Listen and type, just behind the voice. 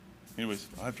Anyways,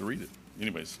 I have to read it.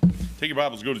 Anyways, take your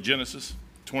Bibles, go to Genesis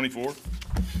 24.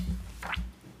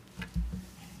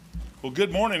 Well,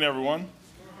 good morning, everyone.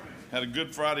 Had a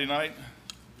good Friday night.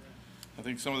 I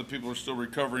think some of the people are still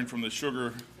recovering from the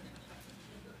sugar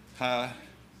high.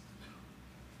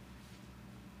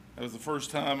 That was the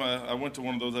first time I went to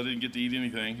one of those. I didn't get to eat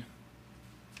anything.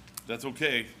 That's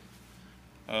okay.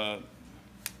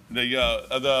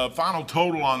 The final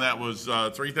total on that was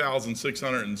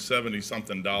 $3,670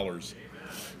 something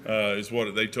is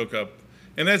what they took up,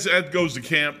 and that goes to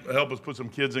camp, help us put some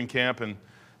kids in camp, and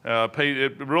pay.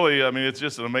 It really, I mean, it's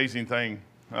just an amazing thing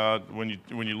when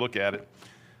you look at it.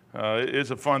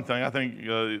 It's a fun thing. I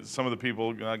think some of the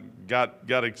people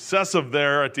got excessive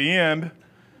there at the end,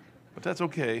 but that's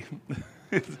okay.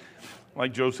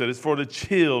 Like Joe said, it's for the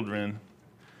children.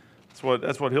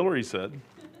 That's what Hillary said.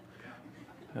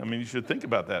 I mean, you should think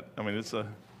about that. I mean,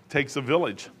 takes a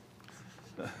village.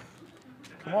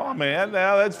 Come on, man.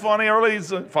 Now that's funny.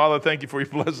 Father, thank you for your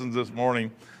blessings this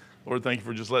morning. Lord, thank you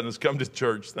for just letting us come to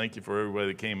church. Thank you for everybody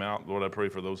that came out. Lord, I pray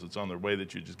for those that's on their way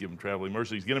that you just give them traveling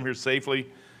mercies. Get them here safely.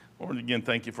 Lord, again,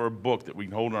 thank you for a book that we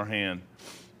can hold in our hand.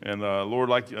 And Lord,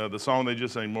 like the song they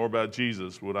just sang, more about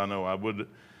Jesus, would I know. I would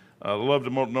love to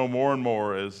know more and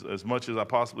more as much as I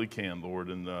possibly can, Lord.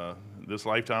 And this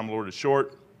lifetime, Lord, is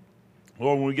short.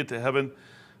 Lord, when we get to heaven,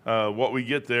 what we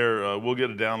get there, we'll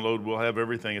get a download. We'll have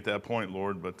everything at that point,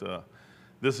 Lord. But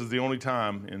this is the only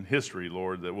time in history,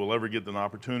 Lord, that we'll ever get an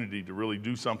opportunity to really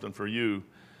do something for you,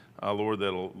 Lord,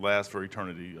 that'll last for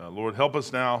eternity. Lord, help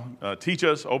us now. Teach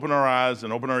us, open our eyes,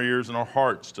 and open our ears and our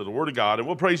hearts to the Word of God. And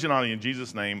we'll praise you and honor you in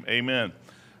Jesus' name. Amen.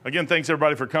 Again, thanks,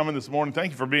 everybody, for coming this morning.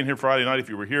 Thank you for being here Friday night if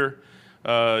you were here.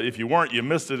 If you weren't, you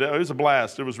missed it. It was a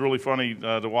blast. It was really funny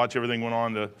to watch everything went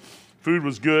on. The food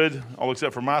was good, all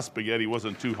except for my spaghetti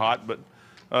wasn't too hot, but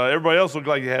everybody else looked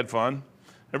like they had fun.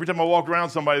 Every time I walk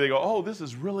around somebody, they go, "Oh, this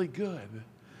is really good.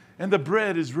 And the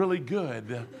bread is really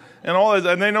good." And all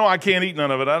that, and they know I can't eat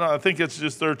none of it. I think it's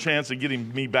just their chance of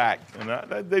getting me back. And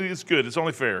it's good. It's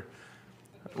only fair.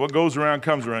 What goes around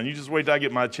comes around. You just wait till I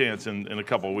get my chance in a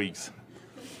couple of weeks.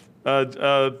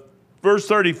 Verse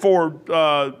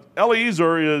 34,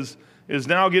 Eliezer is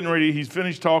now getting ready. He's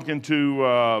finished talking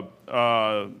to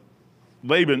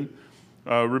Laban,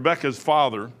 Rebekah's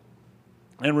father.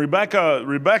 And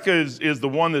Rebekah is the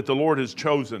one that the Lord has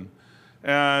chosen.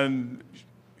 And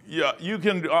yeah, you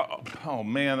can, oh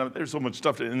man, there's so much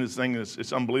stuff in this thing,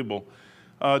 it's unbelievable.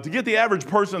 To get the average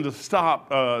person to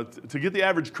stop, to get the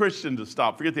average Christian to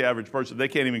stop, forget the average person, they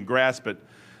can't even grasp it.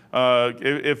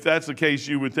 If that's the case,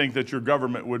 you would think that your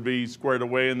government would be squared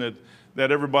away and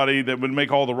that everybody that would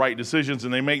make all the right decisions,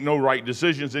 and they make no right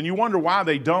decisions. And you wonder why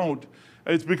they don't.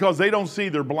 It's because they don't see,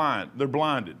 they're blind. They're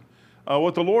blinded.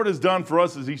 What the Lord has done for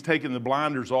us is he's taken the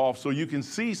blinders off so you can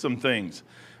see some things.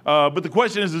 But the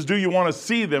question is do you want to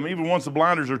see them? Even once the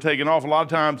blinders are taken off, a lot of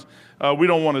times we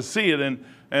don't want to see it.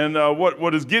 And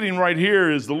what is getting right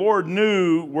here is the Lord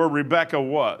knew where Rebekah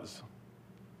was.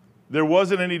 There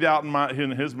wasn't any doubt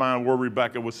in his mind where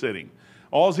Rebekah was sitting.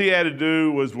 All he had to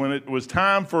do was when it was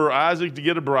time for Isaac to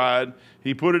get a bride,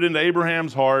 he put it into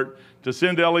Abraham's heart to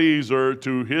send Eliezer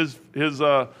to his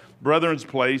brethren's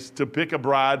place to pick a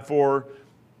bride for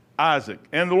Isaac.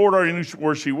 And the Lord already knew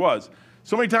where she was.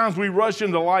 So many times we rush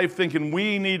into life thinking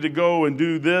we need to go and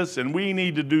do this, and we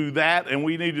need to do that, and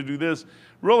we need to do this.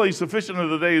 Really, sufficient of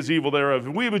the day is evil thereof.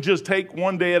 If we would just take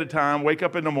one day at a time, wake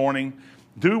up in the morning,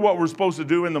 do what we're supposed to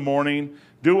do in the morning,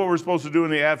 do what we're supposed to do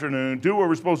in the afternoon, do what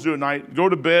we're supposed to do at night, go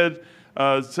to bed,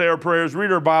 say our prayers,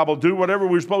 read our Bible, do whatever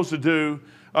we're supposed to do,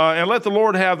 and let the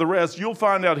Lord have the rest, you'll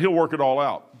find out he'll work it all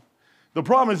out. The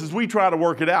problem is we try to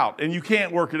work it out, and you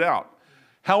can't work it out.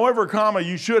 However,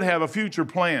 you should have a future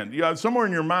plan. You have somewhere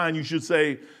in your mind you should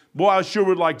say, boy, I sure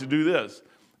would like to do this.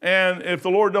 And if the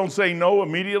Lord don't say no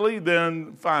immediately,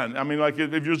 then fine. I mean, like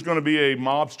if you're just going to be a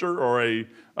mobster or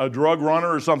a drug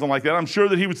runner or something like that, I'm sure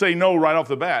that he would say no right off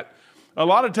the bat. A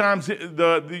lot of times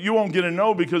you won't get a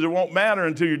no because it won't matter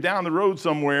until you're down the road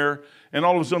somewhere, and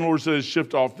all of a sudden the Lord says,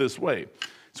 shift off this way.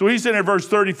 So he said in verse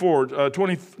 24,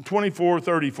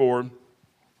 34,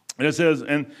 and it says,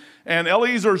 and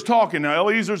Eliezer's talking. Now,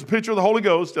 Eliezer's a picture of the Holy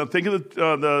Ghost. Now, think of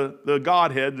the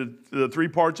Godhead, the three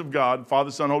parts of God,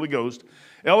 Father, Son, Holy Ghost.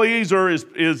 Eliezer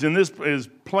is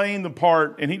playing the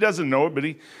part, and he doesn't know it, but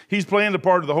he's playing the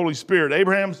part of the Holy Spirit.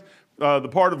 Abraham's the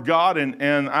part of God,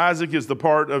 and Isaac is the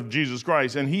part of Jesus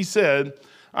Christ. And he said,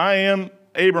 I am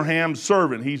Abraham's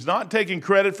servant. He's not taking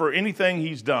credit for anything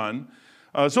he's done.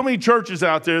 So many churches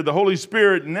out there, the Holy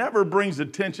Spirit never brings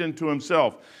attention to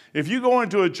himself. If you go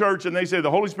into a church and they say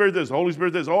the Holy Spirit this, the Holy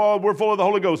Spirit this, oh, we're full of the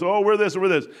Holy Ghost, oh, we're this or we're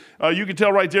this, you can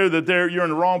tell right there that you're in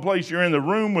the wrong place. You're in the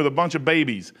room with a bunch of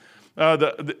babies.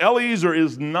 The Eliezer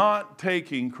is not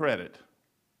taking credit.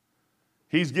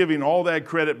 He's giving all that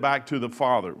credit back to the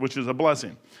Father, which is a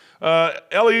blessing.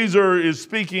 Eliezer is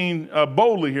speaking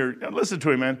boldly here. Listen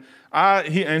to him, man.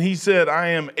 He said, I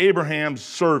am Abraham's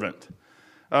servant.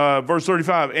 Verse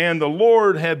 35, and the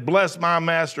Lord had blessed my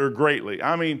master greatly.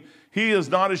 I mean, he is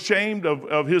not ashamed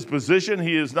of his position.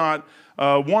 He is not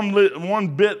one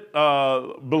bit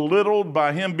belittled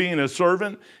by him being a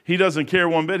servant. He doesn't care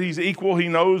one bit. He's equal. He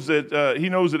knows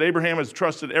that Abraham has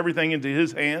trusted everything into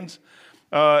his hands.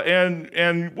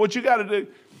 And what you got to do,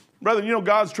 brother, you know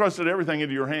God's trusted everything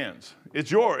into your hands.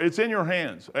 It's in your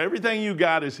hands. Everything you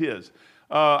got is his.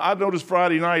 I noticed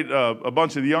Friday night a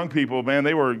bunch of the young people, man,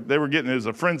 they were getting it as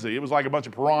a frenzy. It was like a bunch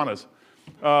of piranhas.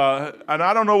 And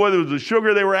I don't know whether it was the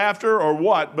sugar they were after or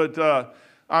what, but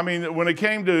I mean, when it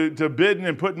came to bidding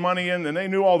and putting money in, and they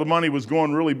knew all the money was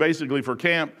going really basically for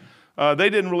camp, they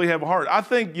didn't really have a heart. I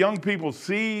think young people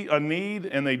see a need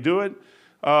and they do it.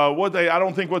 I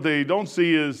don't think what they don't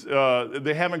see is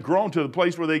they haven't grown to the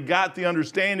place where they got the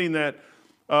understanding that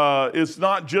it's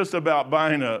not just about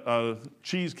buying a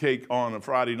cheesecake on a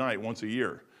Friday night once a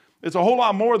year. It's a whole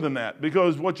lot more than that,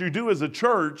 because what you do as a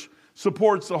church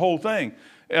supports the whole thing.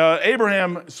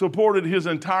 Abraham supported his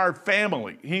entire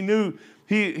family. He knew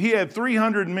he had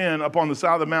 300 men up on the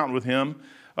side of the mountain with him,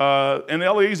 and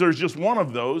Eliezer is just one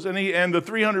of those. And the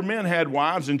 300 men had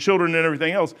wives and children and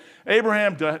everything else.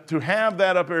 Abraham, to have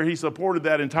that up there, he supported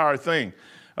that entire thing.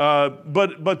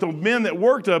 But the men that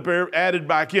worked up there added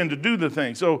back in to do the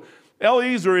thing. So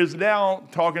Eliezer is now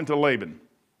talking to Laban.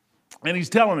 And he's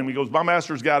telling him, he goes, my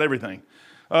master's got everything.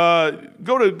 Go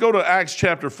to Acts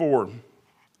chapter 4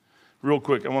 real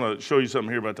quick. I want to show you something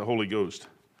here about the Holy Ghost.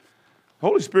 The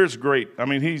Holy Spirit's great. I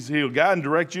mean, he'll guide and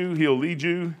direct you. He'll lead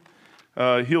you.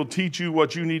 He'll teach you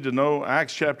what you need to know.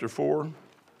 Acts chapter 4.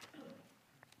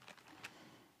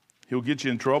 He'll get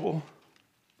you in trouble.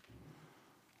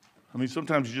 I mean,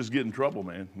 sometimes you just get in trouble,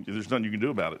 man. There's nothing you can do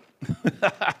about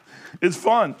it. It's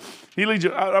fun. He leads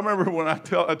you. I remember when I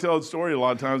tell the story a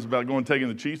lot of times about taking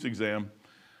the Chiefs exam.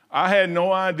 I had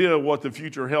no idea what the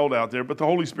future held out there, but the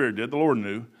Holy Spirit did. The Lord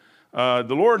knew. The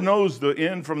Lord knows the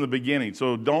end from the beginning,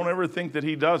 so don't ever think that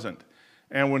he doesn't.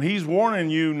 And when he's warning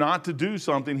you not to do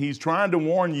something, he's trying to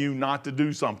warn you not to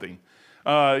do something.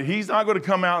 He's not going to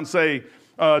come out and say,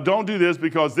 don't do this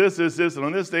because this, and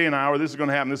on this day and hour, this is going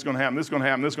to happen, this is going to happen, this is going to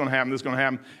happen, this is going to happen, this is going to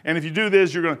happen. And if you do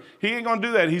this, he ain't going to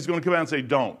do that. He's going to come out and say,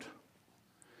 don't.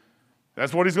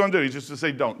 That's what he's going to do. He's just to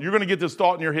say, don't. You're going to get this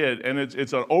thought in your head, and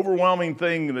it's an overwhelming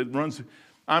thing that runs.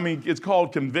 I mean, it's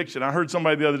called conviction. I heard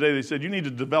somebody the other day, they said, you need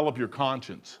to develop your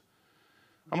conscience.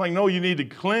 I'm like, no, you need to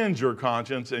cleanse your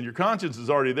conscience, and your conscience is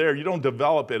already there. You don't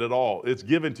develop it at all. It's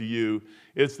given to you.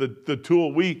 It's the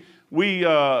tool. We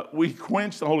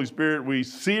quench the Holy Spirit. We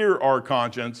sear our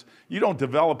conscience. You don't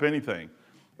develop anything.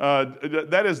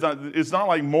 It's not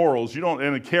like morals. You don't,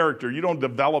 and a character. You don't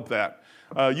develop that.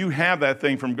 You have that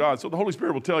thing from God. So the Holy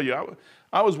Spirit will tell you.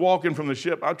 I was walking from the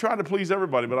ship. I tried to please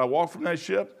everybody, but I walked from that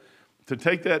ship to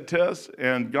take that test,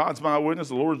 and God's my witness,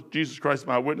 the Lord Jesus Christ is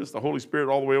my witness, the Holy Spirit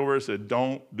all the way over there said,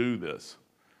 don't do this.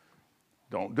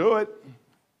 Don't do it.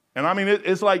 And I mean,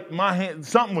 it's like my hand,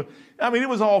 it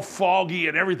was all foggy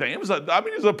and everything. It was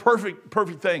a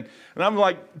perfect thing. And I'm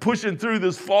like pushing through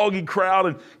this foggy crowd,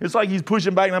 and it's like he's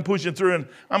pushing back and I'm pushing through, and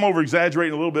I'm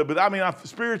over-exaggerating a little bit, but I mean,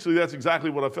 spiritually, that's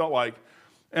exactly what I felt like.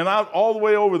 And all the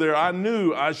way over there, I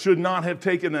knew I should not have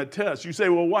taken that test. You say,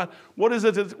 well, what is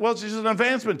it? Well, it's just an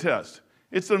advancement test.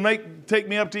 It's to take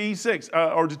me up to E6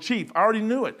 or to chief. I already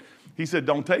knew it. He said,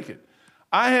 don't take it.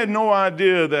 I had no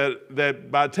idea that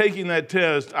by taking that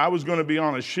test, I was going to be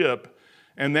on a ship,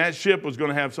 and that ship was going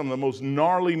to have some of the most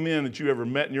gnarly men that you ever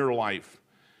met in your life.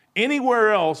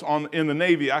 Anywhere else in the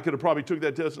Navy, I could have probably took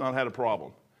that test and not had a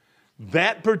problem.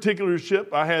 That particular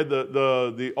ship, I had one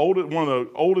of the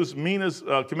oldest, meanest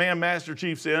command master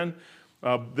chiefs in.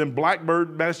 Then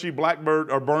Master Chief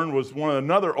Blackbird or Byrne was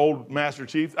another old master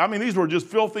chief. I mean, these were just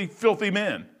filthy, filthy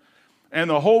men. And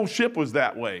the whole ship was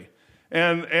that way.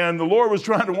 And the Lord was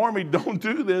trying to warn me, don't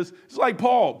do this. It's like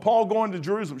Paul going to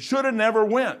Jerusalem. Should have never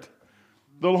went.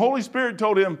 The Holy Spirit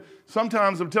told him,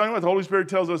 sometimes, I'm telling you what, the Holy Spirit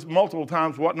tells us multiple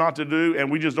times what not to do,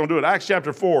 and we just don't do it. Acts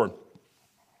chapter 4.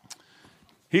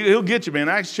 He'll get you, man.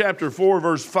 Acts chapter 4,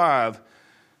 verse 5.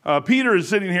 Peter is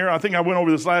sitting here. I think I went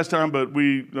over this last time, but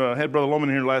we had Brother Loman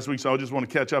here last week, so I just want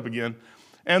to catch up again.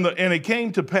 And it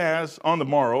came to pass on the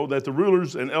morrow that the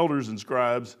rulers and elders and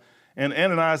scribes and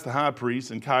Ananias the high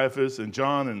priest, and Caiaphas, and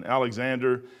John, and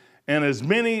Alexander, and as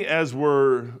many as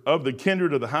were of the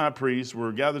kindred of the high priest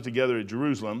were gathered together at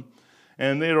Jerusalem.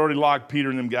 And they had already locked Peter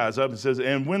and them guys up. It says,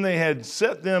 and when they had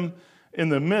set them in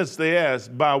the midst, they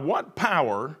asked, by what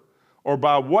power or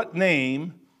by what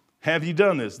name have you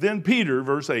done this? Then Peter,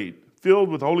 verse 8, filled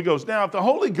with the Holy Ghost. Now, if the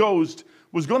Holy Ghost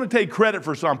was going to take credit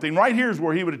for something, right here is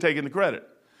where he would have taken the credit.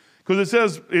 Because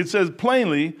it says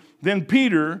plainly, then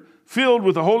Peter, filled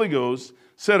with the Holy Ghost,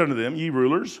 said unto them, ye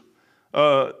rulers,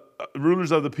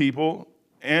 rulers of the people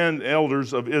and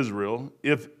elders of Israel,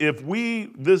 if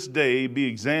we this day be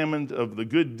examined of the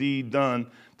good deed done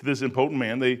to this impotent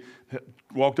man, they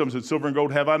walked up and said, silver and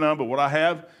gold have I none, but what I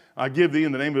have, I give thee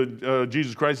in the name of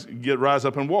Jesus Christ, rise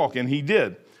up and walk. And he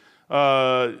did.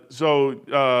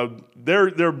 So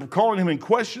they're calling him in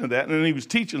question of that, and then he was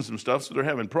teaching some stuff, so they're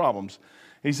having problems.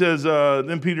 He says,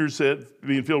 then Peter said,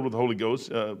 being filled with the Holy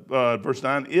Ghost, verse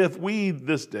 9, if we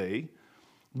this day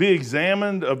be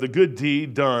examined of the good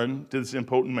deed done to this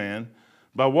impotent man,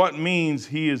 by what means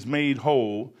he is made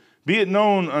whole, be it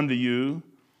known unto you,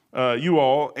 you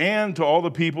all, and to all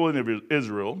the people in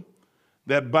Israel,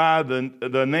 that by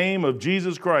the name of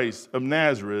Jesus Christ of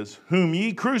Nazareth, whom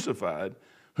ye crucified,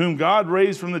 whom God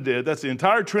raised from the dead, that's the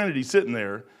entire Trinity sitting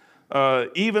there,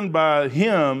 even by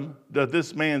him doth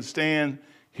this man stand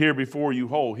here before you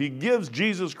whole. He gives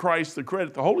Jesus Christ the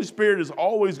credit. The Holy Spirit is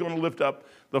always going to lift up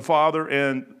the Father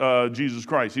and Jesus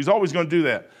Christ. He's always going to do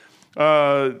that.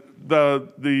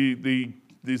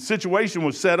 The situation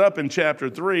was set up in chapter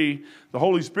 3. The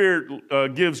Holy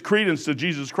Spirit gives credence to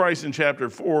Jesus Christ in chapter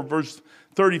 4, verse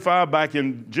 35 back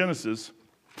in Genesis.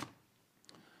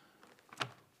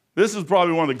 This is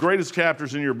probably one of the greatest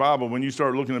chapters in your Bible when you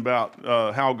start looking about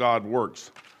how God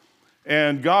works.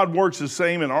 And God works the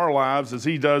same in our lives as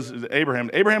he does Abraham.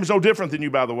 Abraham's no different than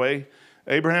you, by the way.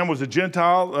 Abraham was a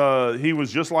Gentile. He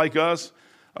was just like us.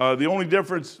 The only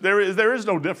difference, there is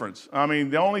no difference. I mean,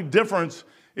 the only difference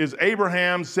is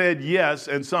Abraham said yes,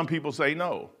 and some people say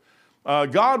no.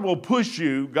 God will push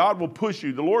you. God will push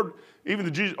you. The Lord,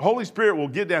 even the Holy Spirit will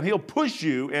get down. He'll push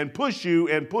you and push you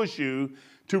and push you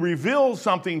to reveal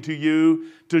something to you,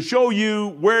 to show you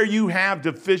where you have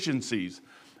deficiencies.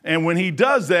 And when he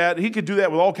does that, he could do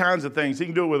that with all kinds of things. He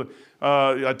can do it with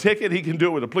a ticket. He can do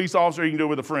it with a police officer. He can do it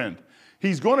with a friend.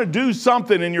 He's going to do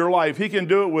something in your life. He can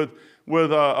do it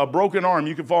with a broken arm.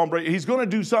 You can fall and break. He's going to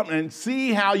do something, and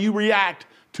see how you react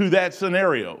to that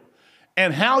scenario.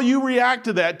 And how you react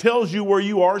to that tells you where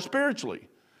you are spiritually.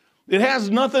 It has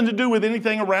nothing to do with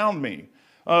anything around me.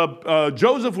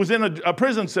 Joseph was in a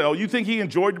prison cell. You think he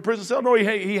enjoyed the prison cell? No, he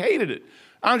hated it.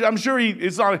 I'm sure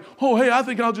it's not like, oh, hey, I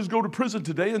think I'll just go to prison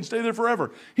today and stay there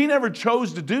forever. He never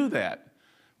chose to do that.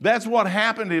 That's what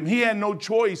happened to him. He had no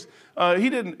choice. He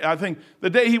didn't, I think,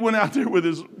 the day he went out there with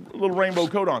his little rainbow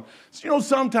coat on. So, you know,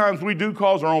 sometimes we do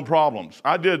cause our own problems.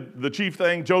 I did the chief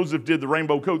thing. Joseph did the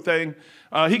rainbow coat thing.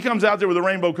 He comes out there with a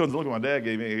rainbow coat. Look what my dad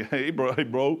gave me. Hey,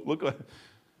 bro, look.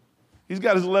 He's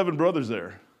got his 11 brothers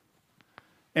there.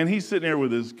 And he's sitting there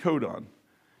with his coat on.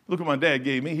 Look what my dad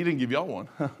gave me. He didn't give y'all one.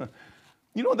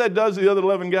 You know what that does to the other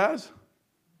 11 guys?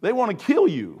 They want to kill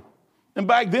you. And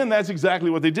back then, that's exactly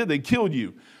what they did. They killed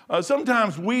you.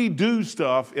 Sometimes we do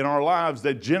stuff in our lives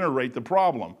that generate the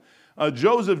problem.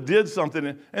 Joseph did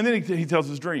something, and then he tells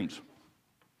his dreams.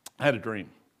 I had a dream.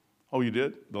 Oh, you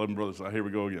did? The 11 brothers say, here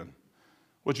we go again.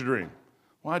 What's your dream?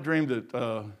 Well, I dreamed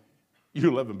that you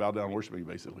 11 bow down and worship me,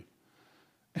 basically.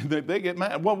 And they get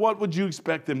mad. Well, what would you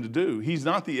expect them to do? He's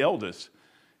not the eldest.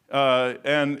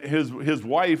 And his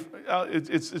wife,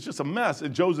 it's just a mess.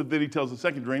 And Joseph, then he tells the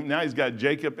second dream. Now he's got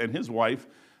Jacob and his wife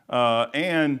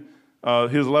and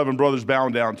his 11 brothers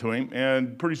bowing down to him.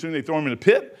 And pretty soon they throw him in a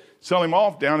pit, sell him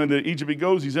off. Down into Egypt he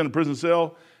goes. He's in a prison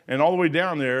cell. And all the way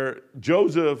down there,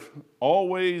 Joseph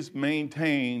always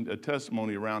maintained a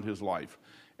testimony around his life.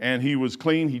 And he was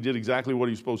clean. He did exactly what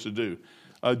he was supposed to do.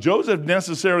 Joseph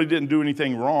necessarily didn't do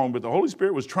anything wrong, but the Holy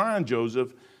Spirit was trying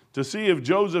Joseph to see if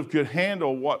Joseph could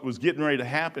handle what was getting ready to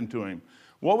happen to him.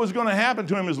 What was going to happen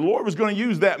to him is the Lord was going to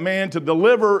use that man to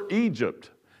deliver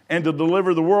Egypt and to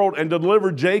deliver the world and to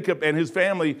deliver Jacob and his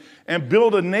family and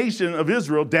build a nation of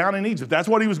Israel down in Egypt. That's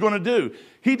what he was going to do.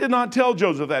 He did not tell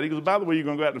Joseph that. He goes, by the way, you're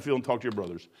going to go out in the field and talk to your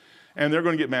brothers. And they're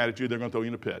going to get mad at you. They're going to throw you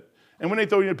in a pit. And when they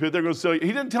throw you in a pit, they're going to sell you. He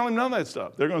didn't tell him none of that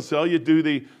stuff. They're going to sell you to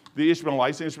the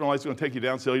Ishmaelites. The Ishmaelites are going to take you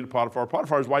down, sell you to Potiphar.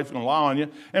 Potiphar's wife's going to lie on you.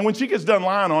 And when she gets done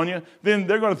lying on you, then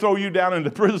they're going to throw you down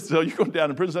into prison cell. You're going down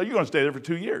in prison cell. You're going to stay there for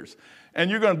 2 years. And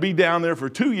you're going to be down there for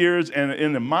 2 years and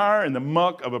in the mire and the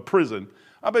muck of a prison.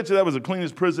 I bet you that was the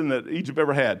cleanest prison that Egypt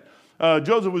ever had.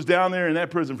 Joseph was down there in that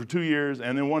prison for 2 years,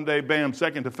 and then one day, bam,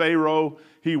 second to Pharaoh.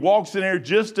 He walks in there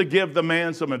just to give the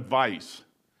man some advice.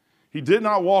 He did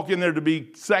not walk in there to be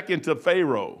second to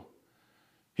Pharaoh.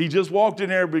 He just walked in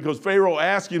there because Pharaoh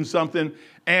asked him something,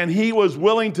 and he was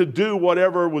willing to do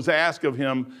whatever was asked of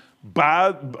him.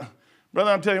 Brother,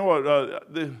 I'm telling you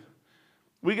what,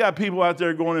 we got people out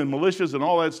there going in militias and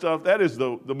all that stuff. That is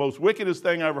the most wickedest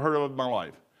thing I ever heard of in my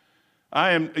life.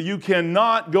 You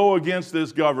cannot go against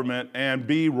this government and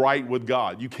be right with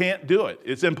God. You can't do it.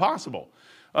 It's impossible.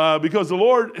 Because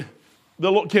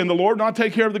can the Lord not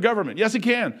take care of the government? Yes, he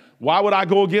can. Why would I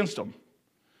go against him?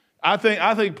 I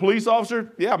think police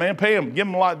officer, yeah, man, pay him. Give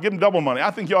him double money.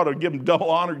 I think you ought to give him double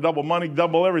honor, double money,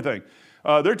 double everything.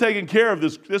 They're taking care of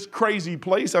this crazy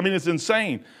place. I mean, it's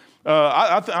insane.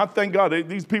 I thank God.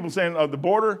 These people saying the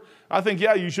border, I think,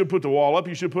 yeah, you should put the wall up.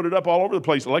 You should put it up all over the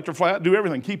place. Electric flat, do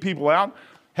everything. Keep people out.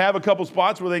 Have a couple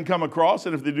spots where they can come across,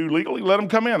 and if they do legally, let them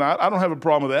come in. I don't have a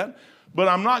problem with that. But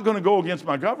I'm not going to go against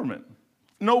my government.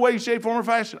 No way, shape, form, or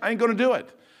fashion. I ain't going to do it.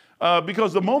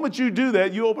 Because the moment you do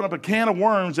that, you open up a can of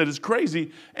worms that is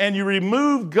crazy, and you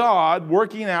remove God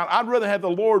working out. I'd rather have the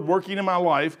Lord working in my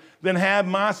life than have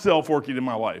myself working in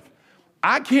my life.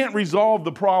 I can't resolve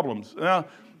the problems. Now,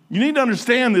 you need to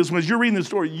understand this as you're reading this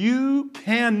story. You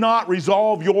cannot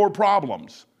resolve your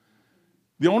problems.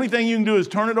 The only thing you can do is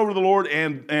turn it over to the Lord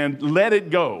and let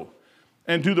it go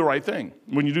and do the right thing.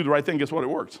 When you do the right thing, guess what? It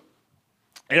works.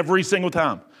 Every single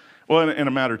time. Well, in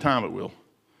a matter of time, it will.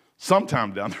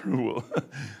 Sometime down the road, it will.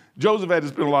 Joseph had to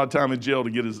spend a lot of time in jail to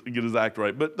get his act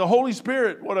right. But the Holy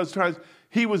Spirit, what I was trying to,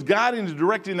 he was guiding and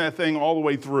directing that thing all the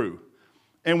way through.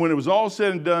 And when it was all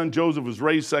said and done, Joseph was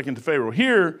raised second to Pharaoh.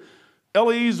 Here,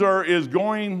 Eliezer is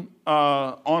going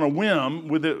on a whim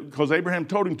with it because Abraham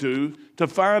told him to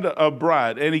find a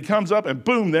bride. And he comes up and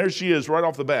boom, there she is right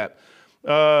off the bat.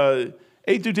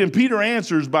 8 through 10, Peter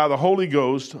answers by the Holy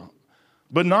Ghost,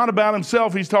 but not about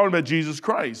himself. He's talking about Jesus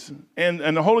Christ.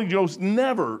 And the Holy Ghost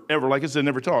never, ever, like I said,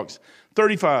 never talks.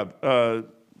 35,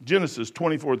 Genesis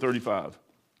 24:35.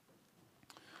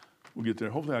 We'll get there.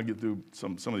 Hopefully I'll get through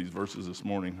some of these verses this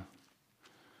morning.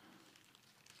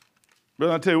 But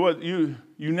I'll tell you what, you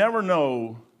never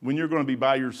know when you're going to be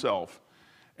by yourself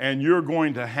and you're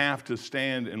going to have to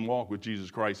stand and walk with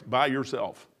Jesus Christ by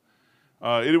yourself.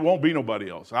 It won't be nobody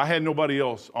else. I had nobody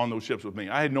else on those ships with me.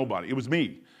 I had nobody. It was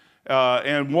me.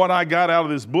 And what I got out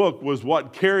of this book was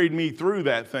what carried me through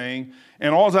that thing.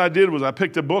 And all I did was I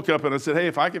picked a book up and I said, hey,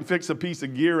 if I can fix a piece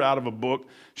of gear out of a book,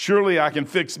 surely I can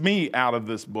fix me out of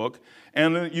this book.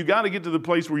 And then you got to get to the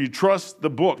place where you trust the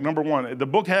book. Number one, the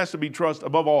book has to be trust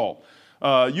above all.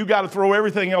 You got to throw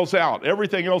everything else out.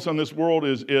 Everything else in this world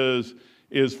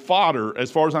is fodder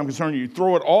as far as I'm concerned. You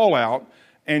throw it all out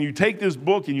and you take this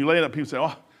book and you lay it up. People say,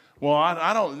 oh, well,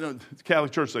 I don't know. The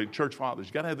Catholic Church say church fathers.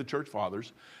 You got to have the church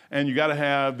fathers, and you got to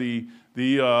have the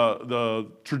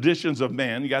traditions of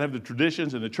man. You got to have the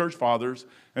traditions and the church fathers,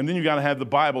 and then you got to have the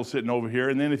Bible sitting over here.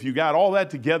 And then if you got all that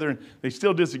together and they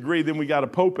still disagree, then we got a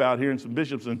pope out here and some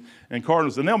bishops and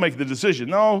cardinals, and they'll make the decision.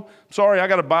 No, sorry, I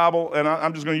got a Bible, and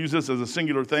I'm just going to use this as a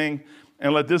singular thing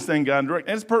and let this thing guide and direct.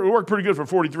 And it worked pretty good for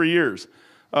 43 years.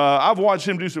 I've watched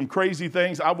him do some crazy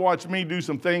things. I've watched me do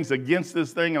some things against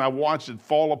this thing, and I've watched it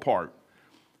fall apart.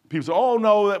 People say, oh,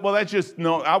 no, that's just,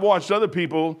 no. I've watched other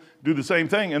people do the same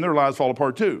thing, and their lives fall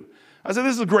apart too. I said,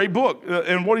 this is a great book,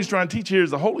 and what he's trying to teach here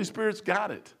is the Holy Spirit's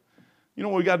got it. You know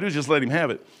what we got to do is just let him have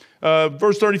it.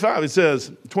 Verse 35, it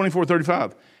says,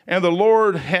 24:35, and the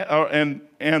Lord and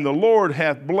the Lord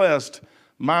hath blessed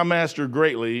my master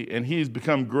greatly, and he has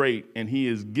become great, and he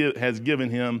has given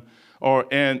him,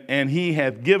 and he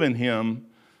hath given him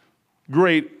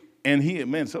great, and he,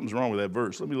 man, something's wrong with that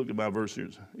verse. Let me look at my verse here.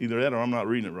 Either that or I'm not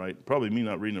reading it right. Probably me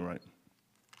not reading it right.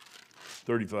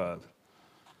 35.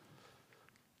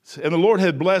 And the Lord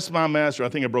had blessed my master, I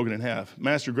think I broke it in half,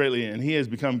 master greatly, and he has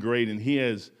become great, and he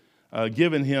has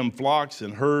given him flocks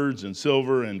and herds and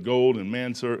silver and gold and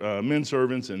men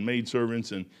servants and maid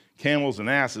servants and camels and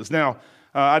asses. Now,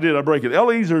 I break it.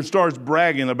 Eliezer starts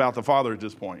bragging about the father at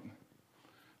this point.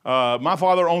 My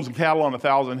father owns the cattle on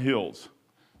 1,000 hills.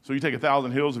 So you take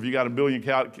 1,000 hills, if you got 1 billion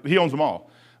cattle, he owns them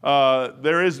all.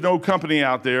 There is no company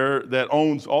out there that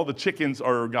owns, all the chickens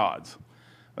are God's.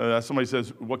 Somebody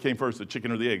says, what came first, the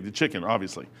chicken or the egg? The chicken,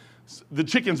 obviously. The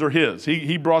chickens are his.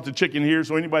 He brought the chicken here,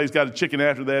 so anybody who's got a chicken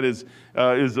after that is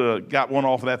got one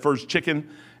off of that first chicken,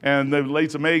 and they've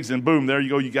laid some eggs, and boom, there you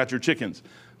go, you got your chickens.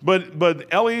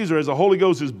 But Eliezer, as the Holy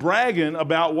Ghost, is bragging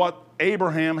about what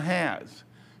Abraham has.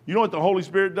 You know what the Holy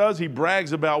Spirit does? He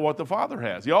brags about what the Father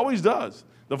has. He always does.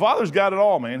 The Father's got it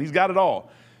all, man. He's got it all.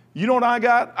 You know what I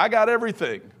got? I got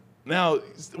everything. Now,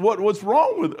 what's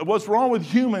wrong with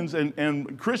humans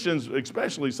and Christians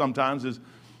especially sometimes is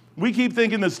we keep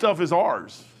thinking this stuff is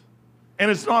ours. And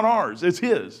it's not ours, it's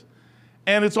his.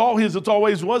 And it's all his, it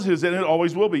always was his, and it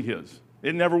always will be his.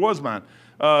 It never was mine.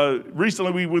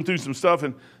 Recently we went through some stuff,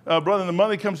 and brother, the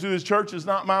money that comes through this church is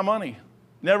not my money.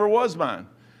 Never was mine.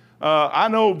 I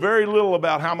know very little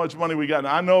about how much money we got.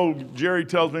 I know Jerry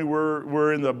tells me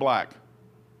we're in the black,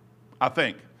 I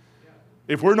think.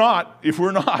 If we're not,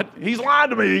 he's lied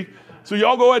to me. So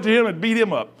y'all go out to him and beat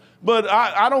him up. But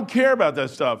I don't care about that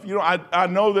stuff. You know, I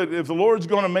know that if the Lord's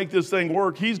going to make this thing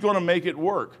work, he's going to make it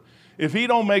work. If he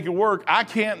don't make it work, I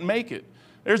can't make it.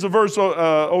 There's a verse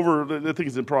over, I think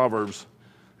it's in Proverbs.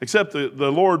 Except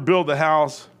the Lord build the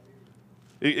house,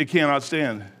 it cannot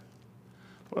stand.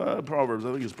 Proverbs,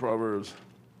 I think it's Proverbs.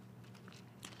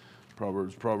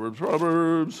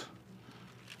 Proverbs.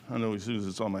 I know as soon as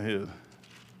it's on my head.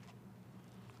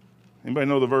 Anybody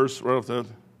know the verse right off the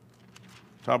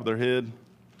top of their head?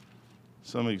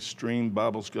 Some extreme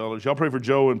Bible scholars. Y'all pray for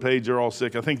Joe and Paige. They're all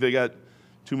sick. I think they got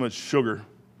too much sugar.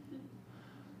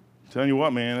 I'm telling you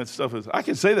what, man, that stuff is... I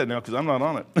can say that now because I'm not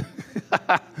on it.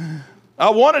 I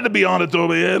wanted to be on it, though,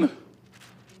 man.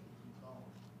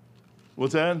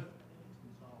 What's that?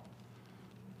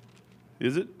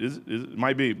 Is it? It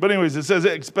might be. But anyways, it says,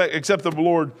 except the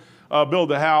Lord build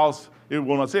the house, it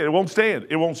will not stand. It won't stand.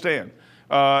 It won't stand.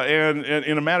 And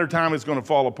in a matter of time, it's going to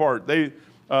fall apart. The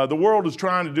world is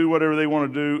trying to do whatever they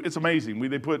want to do. It's amazing.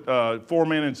 They put 4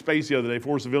 men in space the other day,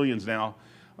 4 civilians now,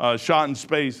 shot in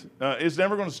space. It's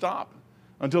never going to stop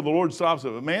until the Lord stops it.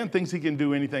 But man thinks he can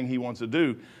do anything he wants to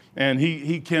do, and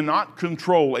he cannot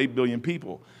control 8 billion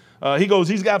people. He goes,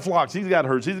 he's got flocks, he's got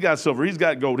herds, he's got silver, he's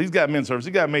got gold, he's got men servants,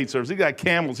 he's got maid servants, he's got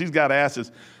camels, he's got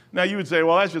asses. Now you would say,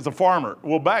 well, that's just a farmer.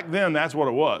 Well, back then, that's what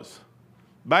it was.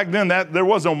 Back then, there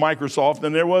was no Microsoft,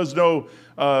 and there was no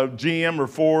GM or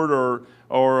Ford or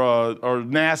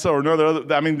NASA or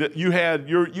another. I mean,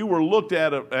 you were looked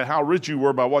at how rich you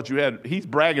were by what you had. He's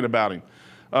bragging about him.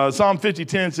 Psalm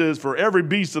 50:10 says, "For every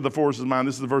beast of the forest is mine."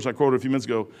 This is the verse I quoted a few minutes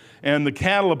ago. "And the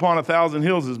cattle upon 1,000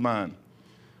 hills is mine.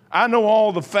 I know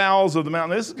all the fowls of the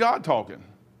mountain." This is God talking.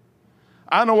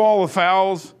 "I know all the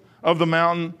fowls of the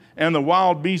mountain, and the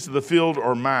wild beasts of the field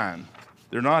are mine."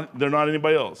 They're not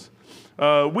anybody else.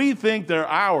 We think they're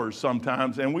ours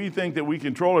sometimes, and we think that we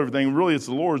control everything. Really, it's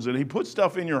the Lord's, and he puts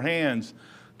stuff in your hands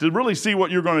to really see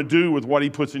what you're going to do with what he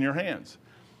puts in your hands.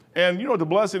 And you know what the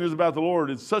blessing is about the Lord?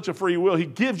 It's such a free will. He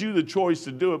gives you the choice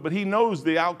to do it, but he knows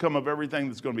the outcome of everything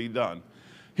that's going to be done.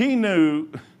 He knew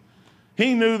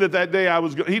that day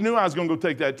he knew I was going to go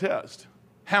take that test.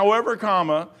 However,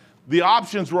 the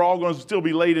options were all going to still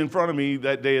be laid in front of me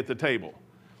that day at the table.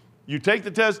 You take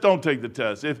the test, don't take the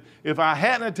test. If I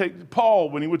hadn't taken Paul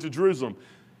when he went to Jerusalem,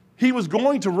 he was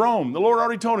going to Rome. The Lord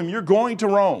already told him, you're going to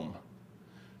Rome.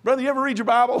 Brother, you ever read your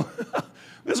Bible?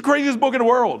 This is the craziest book in the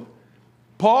world.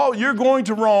 Paul, you're going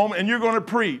to Rome and you're going to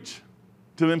preach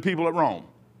to them people at Rome.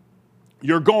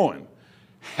 You're going.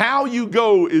 How you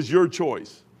go is your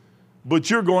choice, but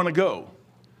you're going to go.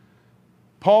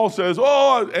 Paul says,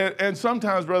 and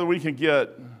sometimes, brother, we can get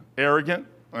arrogant,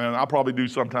 and I'll probably do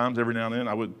sometimes every now and then.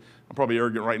 I'm probably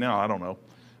arrogant right now. I don't know.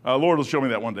 Lord will show me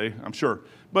that one day, I'm sure.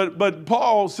 But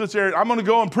Paul sits there, I'm going to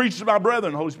go and preach to my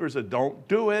brethren. The Holy Spirit said, don't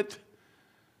do it.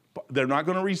 They're not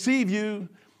going to receive you.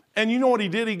 And you know what he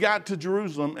did? He got to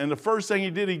Jerusalem, and the first thing he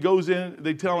did, he goes in,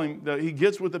 they tell him that he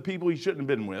gets with the people he shouldn't have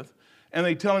been with, and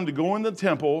they tell him to go in the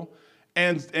temple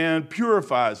and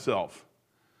purify himself.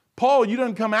 Paul, you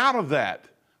didn't come out of that.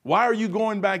 Why are you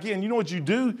going back in? You know what you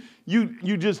do?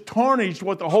 You just tarnished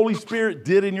what the Holy Spirit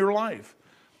did in your life.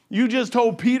 You just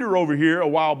told Peter over here a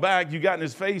while back, you got in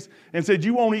his face and said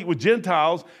you won't eat with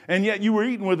Gentiles, and yet you were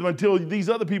eating with them until these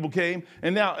other people came,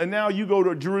 and now you go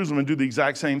to Jerusalem and do the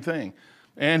exact same thing.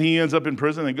 And he ends up in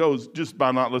prison and goes just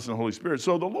by not listening to the Holy Spirit.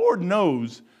 So the Lord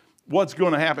knows what's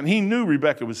going to happen. He knew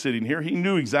Rebecca was sitting here. He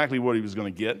knew exactly what he was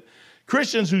going to get.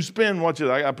 Christians who spend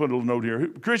I put a little note here.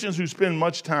 Christians who spend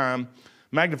much time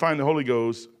magnifying the Holy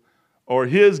Ghost or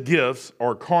his gifts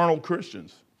are carnal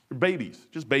Christians. They're babies,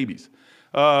 just babies.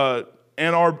 And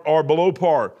are below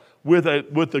par with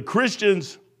the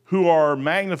Christians who are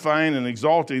magnifying and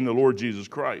exalting the Lord Jesus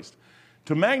Christ.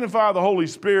 To magnify the Holy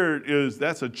Spirit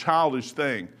that's a childish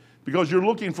thing because you're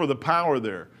looking for the power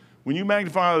there. When you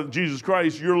magnify Jesus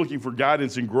Christ, you're looking for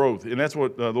guidance and growth, and that's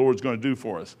what the Lord's going to do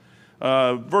for us.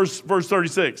 Verse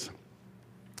 36,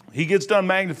 he gets done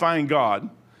magnifying God.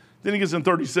 Then he gets in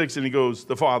 36 and he goes,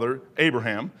 the father,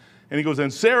 Abraham, and he goes,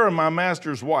 and Sarah, my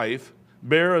master's wife,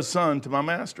 bare a son to my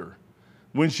master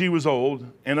when she was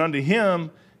old, and unto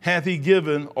him hath he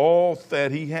given all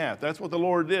that he hath. That's what the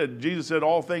Lord did. Jesus said,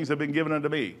 all things have been given unto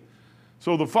me.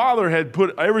 So the Father had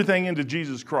put everything into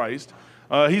Jesus Christ.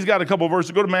 He's got a couple of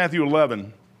verses. Go to Matthew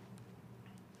 11.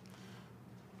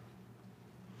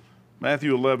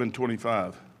 Matthew 11:25.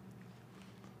 I'm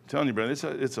telling you, brother,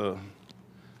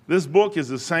 this book is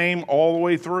the same all the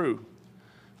way through.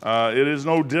 It is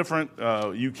no different.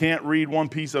 You can't read one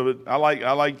piece of it. I like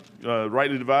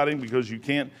rightly dividing, because you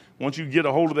can't, once you get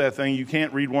a hold of that thing, you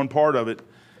can't read one part of it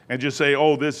and just say,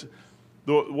 oh,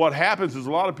 what happens is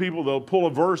a lot of people, they'll pull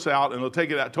a verse out and they'll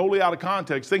take it out totally out of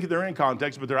context, thinking they're in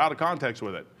context, but they're out of context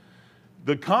with it.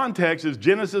 The context is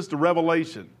Genesis to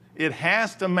Revelation. It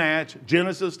has to match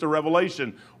Genesis to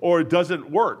Revelation, or it doesn't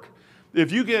work.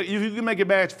 If you can make it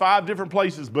match 5 different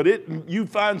places, but you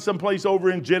find some place over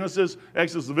in Genesis,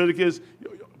 Exodus, Leviticus,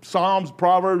 Psalms,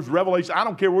 Proverbs, Revelation, I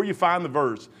don't care where you find the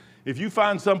verse. If you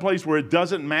find some place where it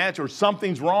doesn't match or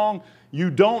something's wrong, you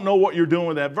don't know what you're doing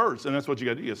with that verse. And that's what you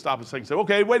got to do. You stop and think and say,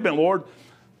 okay, wait a minute, Lord.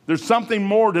 There's something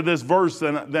more to this verse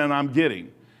than I'm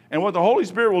getting. And what the Holy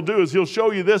Spirit will do is he'll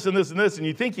show you this and this and this, and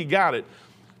you think you got it.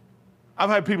 I've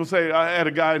had people say, I had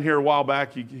a guy in here a while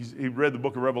back, he read the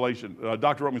book of Revelation,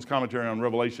 Dr. Ruckman's commentary on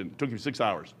Revelation. It took him 6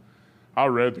 hours. I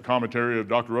read the commentary of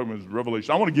Dr. Ruckman's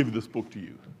Revelation. I want to give you this book to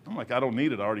you. I'm like, I don't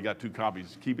need it. I already got 2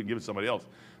 copies. Keep it and give it to somebody else.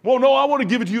 Well, no, I want to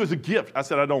give it to you as a gift. I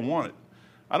said, I don't want it.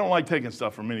 I don't like taking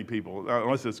stuff from many people,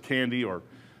 unless it's candy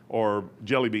or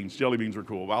jelly beans. Jelly beans are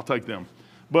cool. I'll take them.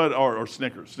 But, or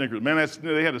Snickers. Man,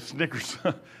 they had a Snickers.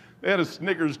 They had a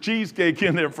Snickers cheesecake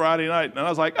in there Friday night. And I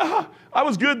was like, I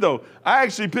was good though. I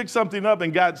actually picked something up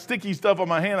and got sticky stuff on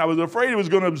my hand. I was afraid it was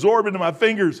going to absorb into my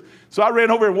fingers. So I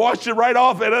ran over and washed it right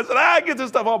off. And I said, get this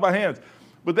stuff off my hands.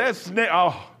 But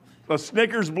a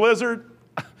Snickers Blizzard,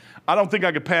 I don't think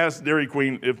I could pass Dairy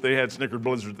Queen if they had Snickers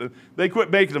Blizzards. They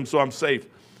quit making them, so I'm safe.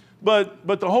 But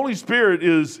the Holy Spirit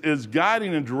is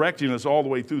guiding and directing us all the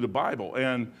way through the Bible.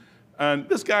 And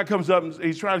this guy comes up and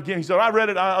he's trying to get, he said, I read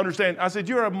it, I understand. I said,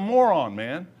 you're a moron,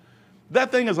 man. That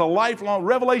thing is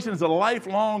Revelation is a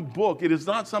lifelong book. It is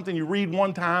not something you read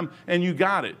one time and you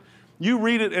got it. You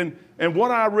read it, and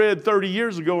what I read 30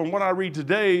 years ago and what I read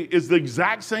today is the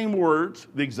exact same words,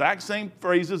 the exact same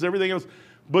phrases, everything else.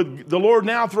 But the Lord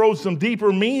now throws some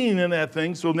deeper meaning in that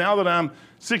thing. So now that I'm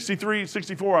 63,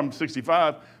 64, I'm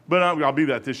 65, but I'll be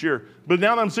that this year. But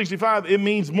now that I'm 65, it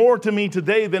means more to me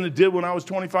today than it did when I was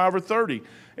 25 or 30.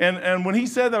 And when he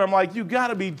said that, I'm like, you got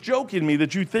to be joking me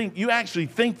that you actually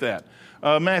think that.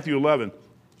 Matthew 11.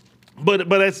 But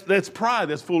that's pride.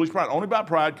 That's foolish pride. Only by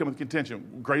pride cometh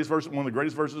contention. Greatest verse, one of the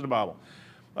greatest verses in the Bible.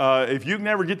 If you can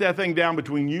never get that thing down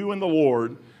between you and the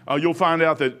Lord, you'll find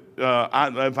out that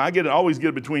if I always get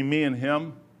it between me and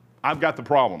him, I've got the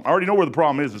problem. I already know where the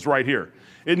problem is. It's right here.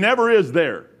 It never is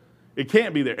there. It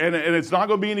can't be there. And it's not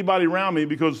going to be anybody around me,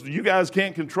 because you guys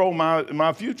can't control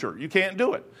my future. You can't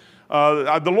do it.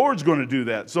 The Lord's going to do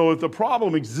that. So if the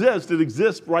problem exists, it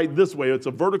exists right this way. It's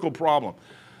a vertical problem.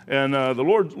 And the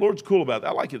Lord's cool about that.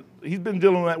 I like it. He's been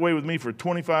dealing that way with me for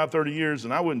 25, 30 years,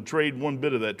 and I wouldn't trade one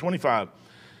bit of that. 25.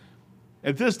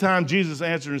 At this time, Jesus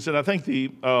answered and said, I thank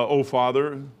thee, O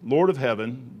Father, Lord of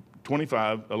heaven,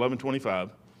 11:25.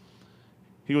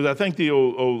 He goes, I thank thee,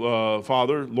 O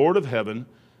Father, Lord of heaven,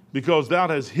 because thou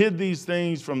hast hid these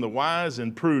things from the wise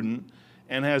and prudent,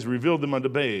 and hast revealed them unto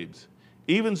babes.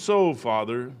 Even so,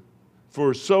 Father,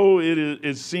 for so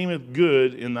it seemeth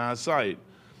good in thy sight.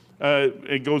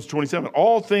 It goes to 27.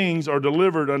 All things are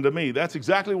delivered unto me. That's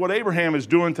exactly what Abraham is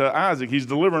doing to Isaac. He's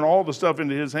delivering all the stuff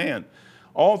into his hand.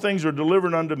 All things are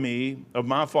delivered unto me of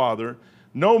my Father.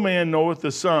 No man knoweth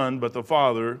the Son but the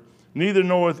Father, neither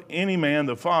knoweth any man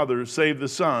the Father save the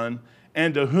Son,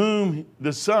 and to whom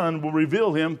the Son will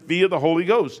reveal him via the Holy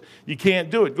Ghost. You can't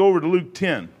do it. Go over to Luke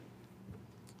 10.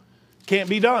 Can't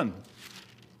be done.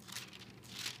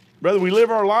 Brother, we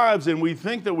live our lives and we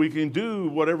think that we can do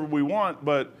whatever we want,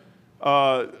 but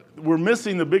we're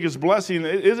missing the biggest blessing.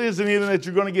 It isn't even that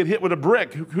you're going to get hit with a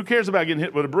brick. Who cares about getting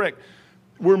hit with a brick?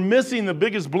 We're missing the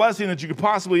biggest blessing that you could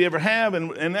possibly ever have,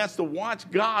 and that's to watch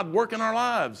God work in our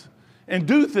lives and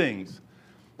do things.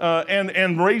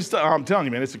 And raise, I'm telling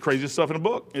you, man, it's the craziest stuff in a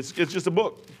book. It's just a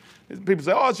book. People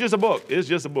say, oh, it's just a book. It's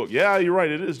just a book. Yeah, you're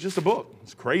right. It is just a book.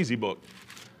 It's a crazy book.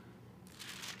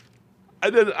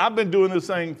 I've been doing this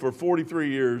thing for 43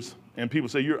 years, and people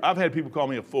say, I've had people call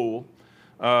me a fool.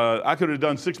 I could have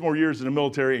done 6 more years in the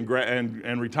military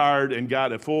and retired and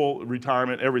got a full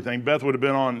retirement, everything. Beth would have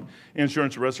been on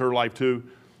insurance the rest of her life too.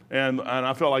 And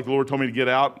I felt like the Lord told me to get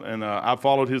out, and I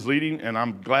followed his leading, and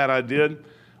I'm glad I did.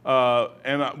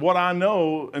 What I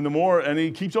know, and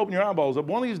he keeps opening your eyeballs up,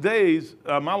 one of these days,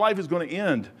 my life is going to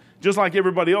end, just like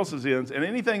everybody else's ends, and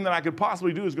anything that I could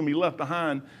possibly do is going to be left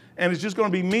behind, and it's just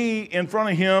going to be me in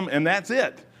front of him, and that's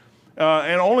it.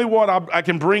 And only what I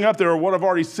can bring up there, or what I've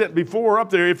already sent before up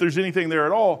there, if there's anything there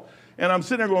at all. And I'm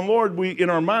sitting there going, Lord, in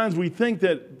our minds, we think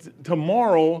that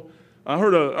tomorrow, I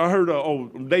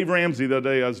heard Dave Ramsey the other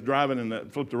day. I was driving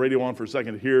and flipped the radio on for a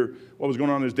second to hear what was going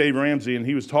on. There's Dave Ramsey, and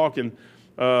he was talking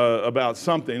about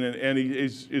something, and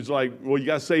he's like, well, you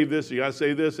got to save this, you got to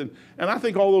save this. And I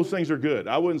think all those things are good.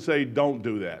 I wouldn't say don't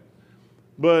do that.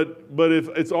 But if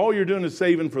it's all you're doing is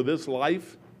saving for this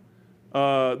life,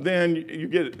 then you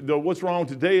get what's wrong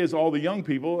today is all the young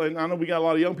people, and I know we got a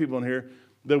lot of young people in here,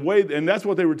 and that's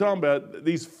what they were talking about,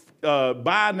 these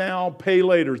buy now, pay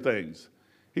later things.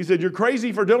 He said, you're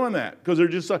crazy for doing that because you're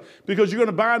going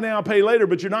to buy now, pay later,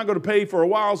 but you're not going to pay for a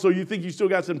while, so you think you still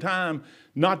got some time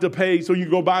not to pay, so you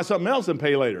go buy something else and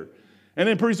pay later. And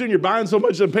then pretty soon you're buying so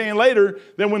much and paying later,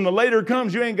 then when the later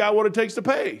comes, you ain't got what it takes to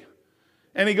pay.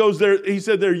 And he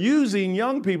said they're using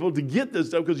young people to get this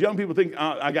stuff because young people think,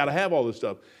 I got to have all this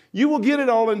stuff. You will get it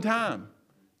all in time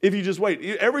if you just wait.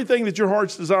 Everything that your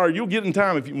heart's desire, you'll get in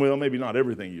time. Well, maybe not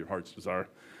everything your heart's desire,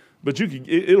 but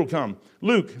it'll come.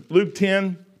 Luke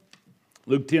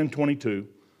 10:22.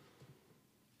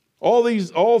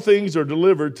 All things are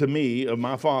delivered to me of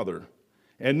my Father,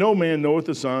 and no man knoweth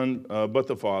the Son but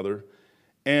the Father,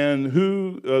 and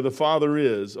who the Father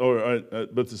is,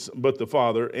 but the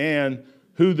Father, and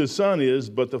who the Son is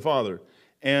but the Father,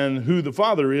 and who the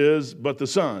Father is but the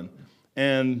Son,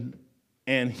 and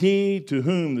he to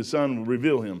whom the Son will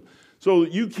reveal him. So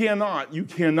you cannot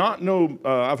know.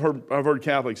 I've heard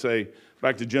Catholics say,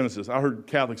 back to Genesis, I heard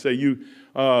Catholics say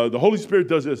the Holy Spirit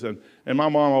does this, and my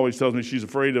mom always tells me she's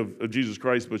afraid of Jesus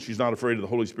Christ, but she's not afraid of the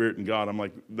Holy Spirit and God. I'm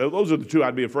like, those are the two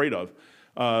I'd be afraid of.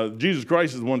 Jesus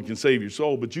Christ is the one who can save your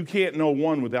soul, but you can't know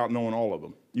one without knowing all of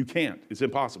them. You can't. It's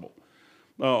impossible.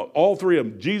 All three of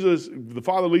them. Jesus, the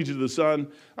Father leads you to the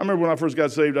Son. I remember when I first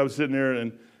got saved, I was sitting there,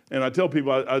 and I tell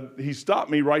people, he stopped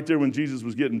me right there when Jesus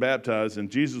was getting baptized, and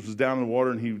Jesus was down in the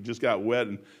water, and he just got wet,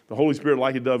 and the Holy Spirit,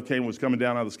 like a dove, was coming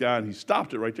down out of the sky, and he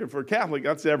stopped it right there. For a Catholic,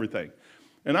 that's everything.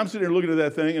 And I'm sitting there looking at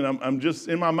that thing, and I'm just,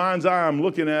 in my mind's eye, I'm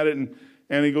looking at it, and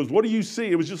he goes, what do you see?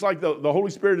 It was just like the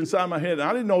Holy Spirit inside my head. And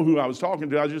I didn't know who I was talking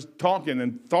to. I was just talking,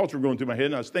 and thoughts were going through my head,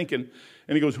 and I was thinking.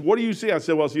 And he goes, what do you see? I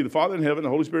said, well, I see the Father in heaven, the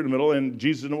Holy Spirit in the middle, and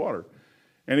Jesus in the water.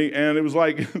 And it was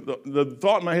like the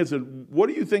thought in my head said, what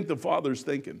do you think the Father's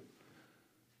thinking?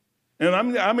 And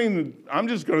I'm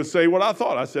just going to say what I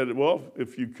thought. I said, well,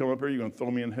 if you come up here, you're going to throw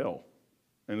me in hell.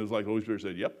 And it was like the Holy Spirit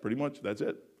said, yep, pretty much, that's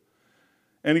it.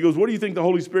 And he goes, what do you think the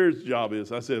Holy Spirit's job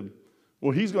is? I said,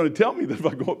 well, he's going to tell me that if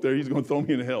I go up there, he's going to throw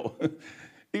me in hell.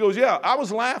 He goes, yeah, I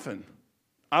was laughing.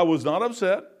 I was not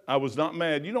upset. I was not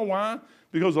mad. You know why?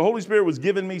 Because the Holy Spirit was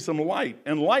giving me some light.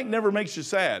 And light never makes you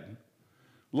sad.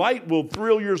 Light will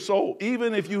thrill your soul.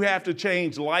 Even if you have to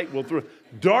change, light will thrill.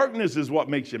 Darkness is what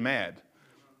makes you mad.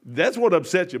 That's what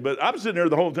upsets you. But I'm sitting there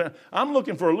the whole time. I'm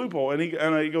looking for a loophole. And he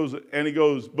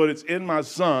goes, but it's in my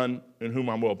Son in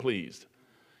whom I'm well pleased.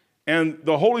 And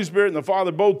the Holy Spirit and the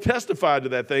Father both testified to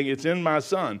that thing. It's in my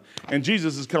Son. And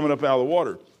Jesus is coming up out of the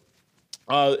water.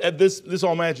 This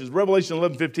all matches. Revelation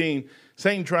 11:15,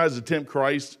 Satan tries to tempt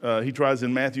Christ. He tries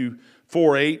in Matthew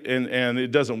 4:8, and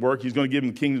it doesn't work. He's going to give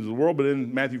him the kingdoms of the world, but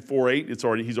in Matthew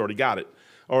 4:8, he's already got it.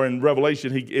 Or in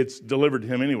Revelation, it's delivered to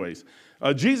him anyways.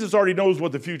 Jesus already knows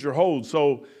what the future holds.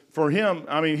 So for him,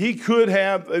 he could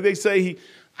have,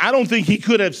 I don't think he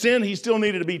could have sinned. He still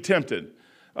needed to be tempted.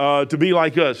 To be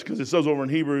like us, because it says over in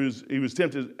Hebrews, he was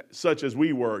tempted such as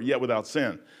we were, yet without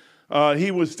sin. He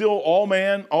was still all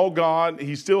man, all God.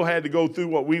 He still had to go through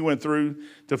what we went through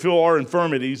to fill our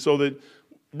infirmities so that,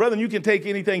 brethren, you can take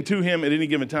anything to him at any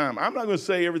given time. I'm not going to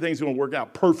say everything's going to work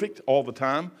out perfect all the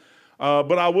time,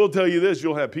 but I will tell you this,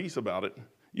 you'll have peace about it.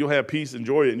 You'll have peace and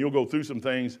joy, and you'll go through some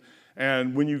things,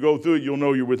 and when you go through it, you'll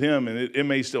know you're with him, and it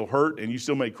may still hurt, and you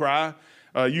still may cry.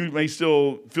 You may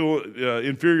still feel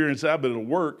inferior inside, but it'll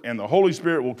work, and the Holy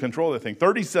Spirit will control that thing.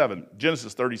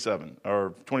 Genesis 37,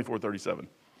 or 24:37.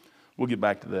 We'll get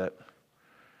back to that.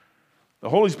 The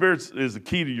Holy Spirit is the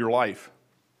key to your life.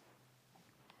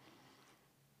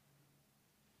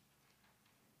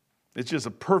 It's just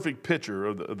a perfect picture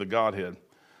of the Godhead.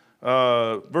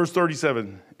 Verse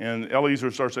 37, and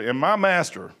Eliezer starts saying, and my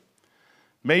master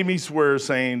made me swear,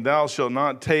 saying, thou shalt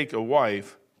not take a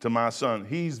wife to my son.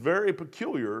 He's very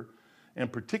peculiar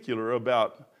and particular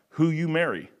about who you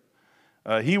marry.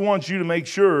 He wants you to make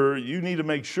sure, you need to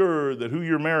make sure that who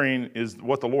you're marrying is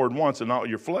what the Lord wants and not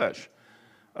your flesh.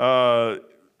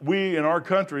 we, in our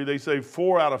country, they say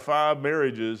 4 out of 5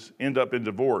 marriages end up in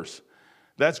divorce.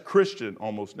 That's Christian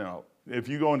almost now. If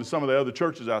you go into some of the other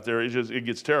churches out there, it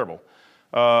gets terrible.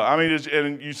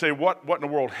 And you say, what in the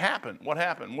world happened? What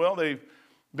happened? Well, they've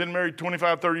been married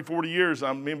 25, 30, 40 years.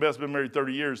 Me and Beth's been married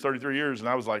 30 years, 33 years. And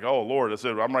I was like, oh, Lord. I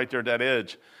said, I'm right there at that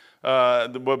edge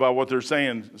about what they're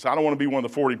saying. So I don't want to be one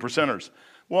of the 40 percenters.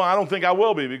 Well, I don't think I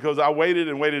will be, because I waited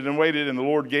and waited and waited, and the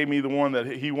Lord gave me the one that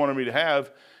he wanted me to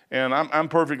have, and I'm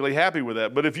perfectly happy with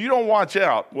that. But if you don't watch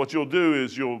out, what you'll do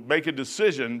is you'll make a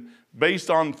decision based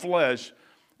on flesh,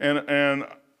 and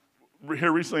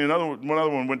here recently another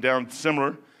one went down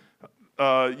similar.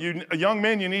 Young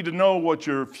men, you need to know what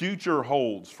your future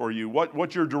holds for you,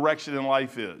 what your direction in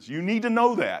life is. You need to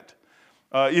know that.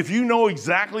 If you know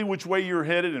exactly which way you're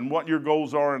headed and what your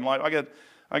goals are in life,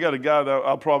 I got a guy that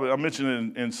I'll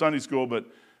mention in Sunday school, but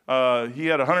he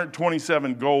had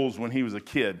 127 goals when he was a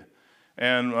kid.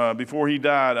 And before he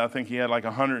died, I think he had like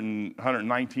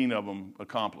 119 of them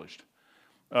accomplished.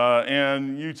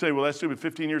 And you'd say, well, that's stupid.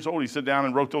 15 years old, he sat down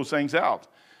and wrote those things out.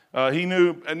 He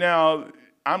knew, and now,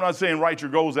 I'm not saying write your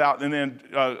goals out and then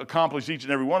accomplish each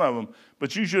and every one of them,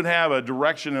 but you should have a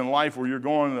direction in life where you're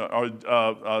going.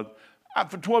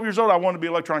 For 12 years old, I wanted to be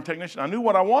an electronic technician. I knew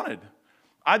what I wanted.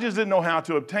 I just didn't know how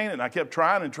to obtain it. And I kept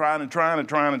trying, and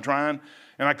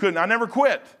I couldn't. I never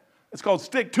quit. It's called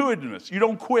stick-to-itiveness. You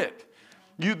don't quit.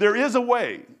 There is a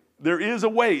way. There is a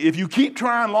way. If you keep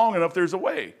trying long enough, there's a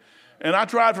way. And I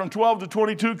tried from 12 to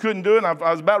 22, couldn't do it. I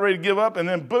was about ready to give up, and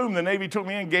then boom, the Navy took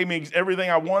me in, gave me everything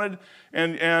I wanted.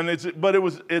 But it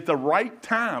was at the right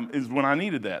time is when I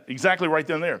needed that. Exactly right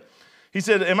then and there. He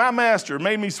said, and my master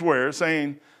made me swear,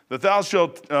 saying that thou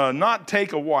shalt not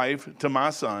take a wife to my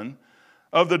son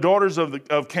of the daughters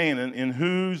of Canaan, in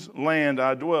whose land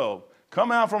I dwell.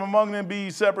 Come out from among them, be ye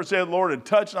separate, saith the Lord, and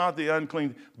touch not the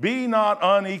unclean. Be not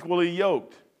unequally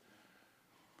yoked.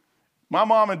 My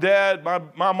mom and dad,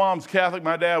 my mom's Catholic,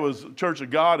 my dad was Church of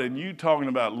God, and you talking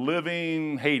about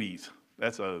living Hades.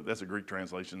 That's a Greek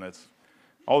translation. That's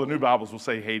all the new Bibles will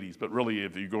say Hades, but really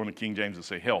if you go into King James, it'll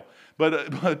say hell.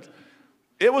 But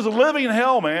it was a living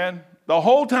hell, man. The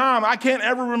whole time, I can't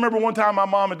ever remember one time my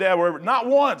mom and dad were ever, not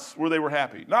once where they were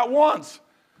happy. Not once.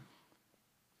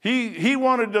 He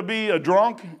wanted to be a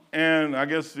drunk, and I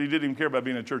guess he didn't even care about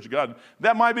being in the Church of God.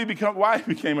 That might be why he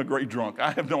became a great drunk.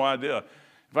 I have no idea.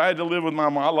 If I had to live with my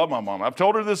mom, I love my mom. I've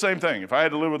told her the same thing. If I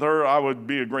had to live with her, I would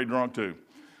be a great drunk too.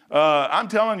 I'm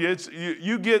telling you,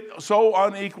 you get so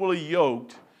unequally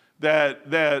yoked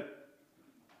that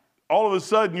all of a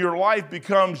sudden your life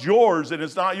becomes yours, and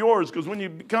it's not yours, because when you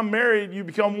become married, you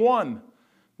become one,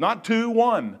 not two,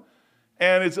 one.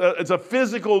 And it's a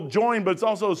physical join, but it's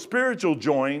also a spiritual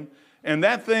join, and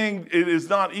that thing it is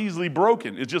not easily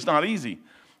broken. It's just not easy.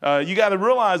 You got to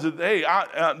realize that, hey,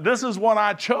 this is what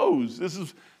I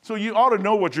chose. So you ought to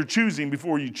know what you're choosing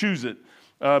before you choose it.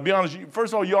 Be honest,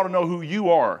 first of all, you ought to know who you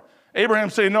are. Abraham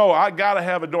said, no, I got to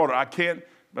have a daughter. I can't.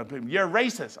 You're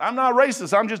racist. I'm not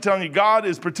racist. I'm just telling you, God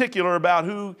is particular about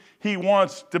who he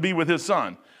wants to be with his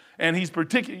son. And he's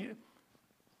particular.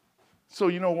 So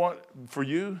you know what? For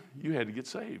you had to get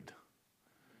saved.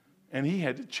 And he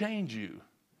had to change you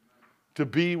to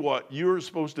be what you're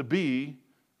supposed to be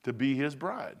his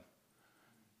bride.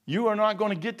 You are not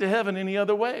going to get to heaven any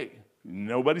other way.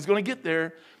 Nobody's going to get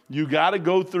there. You got to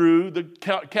go through the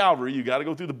Calvary. You got to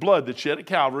go through the blood that's shed at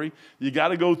Calvary. You got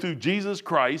to go through Jesus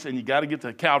Christ, and you got to get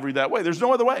to Calvary that way. There's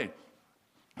no other way.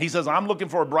 He says, I'm looking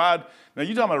for a bride. Now,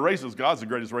 you're talking about a racist. God's the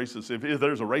greatest racist. If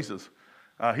there's a racist,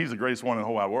 he's the greatest one in the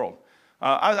whole wide world.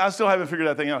 I still haven't figured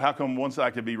that thing out. How come one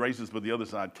side can be racist, but the other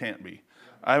side can't be?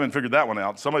 I haven't figured that one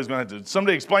out. Somebody's going to have to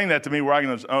someday explain that to me where I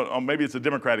can, maybe it's a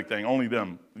Democratic thing, only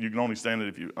them. You can only stand it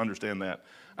if you understand that.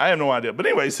 I have no idea. But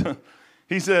anyways,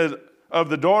 he says, of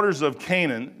the daughters of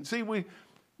Canaan. See, we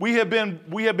have been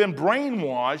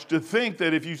brainwashed to think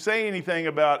that if you say anything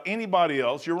about anybody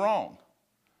else, you're wrong.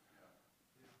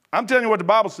 I'm telling you what the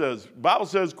Bible says. The Bible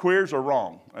says queers are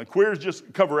wrong. Queers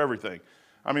just cover everything.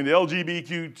 I mean, the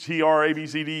LGBTQ, TR, A, B,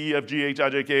 C, D, E, F, G, H, I,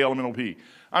 J, K, L, M, N, O, P.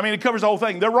 I mean, it covers the whole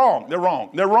thing. They're wrong. They're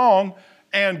wrong. They're wrong,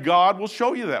 and God will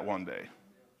show you that one day.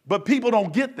 But people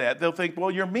don't get that. They'll think, well,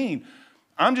 you're mean.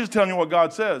 I'm just telling you what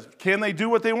God says. Can they do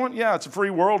what they want? Yeah, it's a free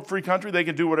world, free country. They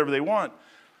can do whatever they want.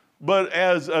 But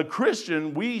as a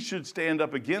Christian, we should stand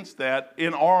up against that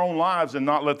in our own lives and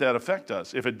not let that affect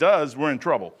us. If it does, we're in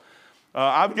trouble.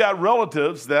 I've got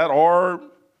relatives that are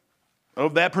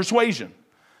of that persuasion.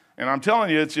 And I'm telling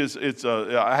you,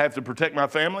 I have to protect my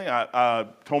family. I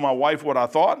told my wife what I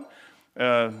thought.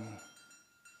 Have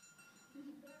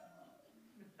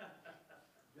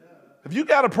you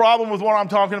got a problem with what I'm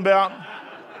talking about?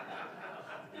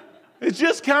 It's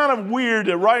just kind of weird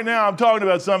that right now I'm talking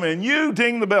about something and you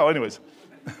ding the bell. Anyways.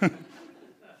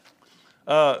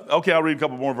 Okay, I'll read a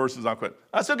couple more verses. I'll quit.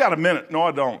 I still got a minute. No,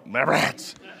 I don't.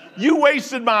 Rats. You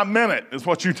wasted my minute is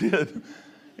what you did.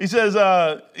 He says,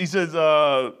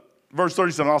 verse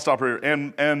 37, I'll stop here.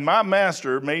 And my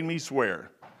master made me swear.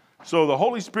 So the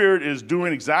Holy Spirit is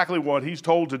doing exactly what he's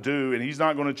told to do, and he's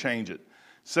not going to change it,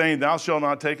 saying, thou shalt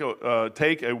not take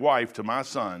a wife to my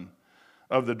son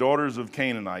of the daughters of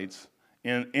Canaanites,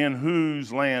 in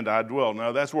whose land I dwell.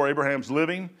 Now, that's where Abraham's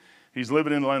living. He's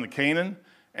living in the land of Canaan,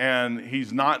 and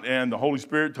he's not, and the Holy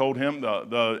Spirit told him,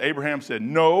 Abraham said,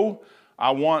 no,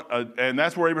 and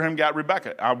that's where Abraham got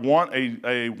Rebekah. I want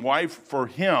a wife for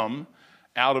him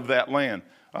out of that land.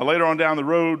 Later on down the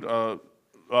road,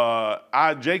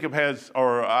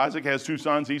 Isaac has two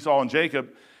sons, Esau and Jacob,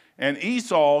 and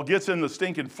Esau gets in the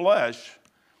stinking flesh,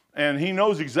 and he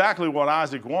knows exactly what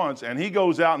Isaac wants, and he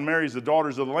goes out and marries the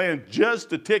daughters of the land just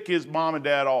to tick his mom and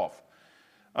dad off.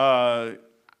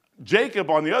 Jacob,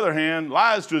 on the other hand,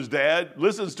 lies to his dad,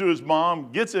 listens to his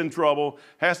mom, gets in trouble,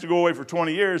 has to go away for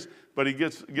 20 years, but he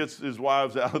gets his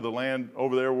wives out of the land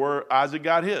over there where Isaac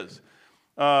got his.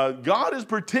 God is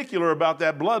particular about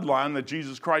that bloodline that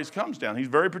Jesus Christ comes down. He's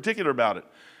very particular about it,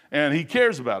 and he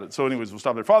cares about it. So anyways, we'll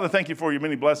stop there. Father, thank you for your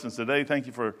many blessings today. Thank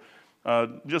you for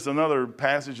just another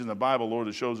passage in the Bible, Lord,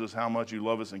 that shows us how much you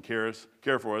love us and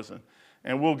care for us,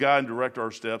 and will guide and direct our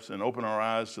steps and open our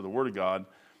eyes to the Word of God.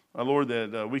 Lord,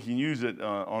 that we can use it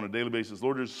on a daily basis.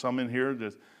 Lord, there's some in here,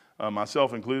 that,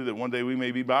 myself included, that one day we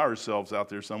may be by ourselves out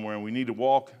there somewhere, and we need to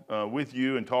walk with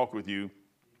you and talk with you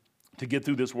to get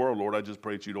through this world. Lord, I just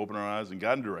pray that you'd open our eyes and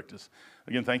guide and direct us.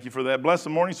 Again, thank you for that. Bless the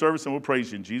morning service, and we'll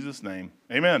praise you in Jesus' name.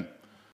 Amen.